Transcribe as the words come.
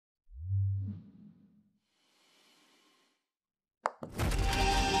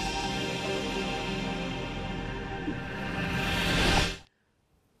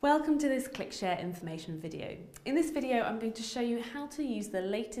Welcome to this ClickShare information video. In this video, I'm going to show you how to use the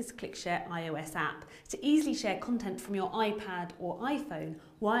latest ClickShare iOS app to easily share content from your iPad or iPhone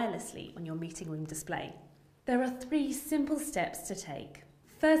wirelessly on your meeting room display. There are 3 simple steps to take.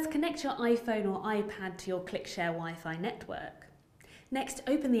 First, connect your iPhone or iPad to your ClickShare Wi-Fi network. Next,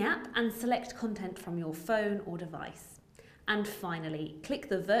 open the app and select content from your phone or device. And finally, click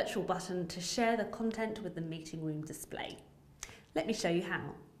the virtual button to share the content with the meeting room display. Let me show you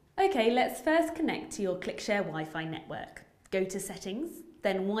how. Okay, let's first connect to your ClickShare Wi-Fi network. Go to Settings,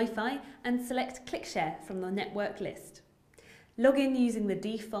 then Wi-Fi, and select ClickShare from the network list. Log in using the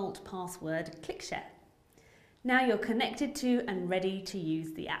default password ClickShare. Now you're connected to and ready to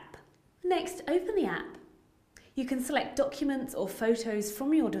use the app. Next, open the app. You can select documents or photos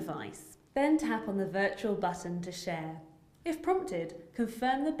from your device, then tap on the virtual button to share. If prompted,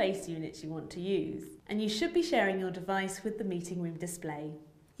 confirm the base unit you want to use, and you should be sharing your device with the meeting room display.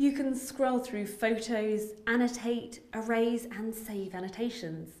 You can scroll through photos, annotate, erase and save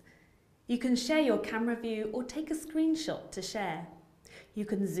annotations. You can share your camera view or take a screenshot to share. You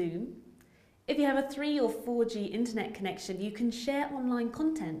can zoom. If you have a 3 or 4G internet connection, you can share online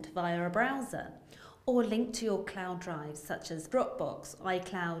content via a browser or link to your cloud drives such as Dropbox,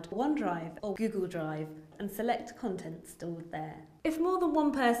 iCloud, OneDrive or Google Drive and select content stored there. If more than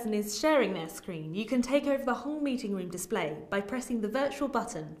one person is sharing their screen, you can take over the whole meeting room display by pressing the virtual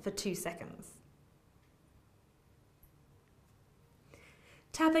button for 2 seconds.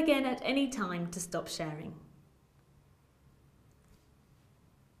 Tap again at any time to stop sharing.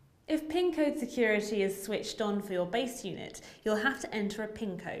 If PIN code security is switched on for your base unit, you'll have to enter a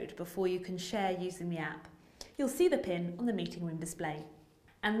PIN code before you can share using the app. You'll see the PIN on the meeting room display.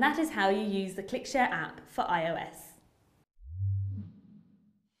 And that is how you use the ClickShare app for iOS.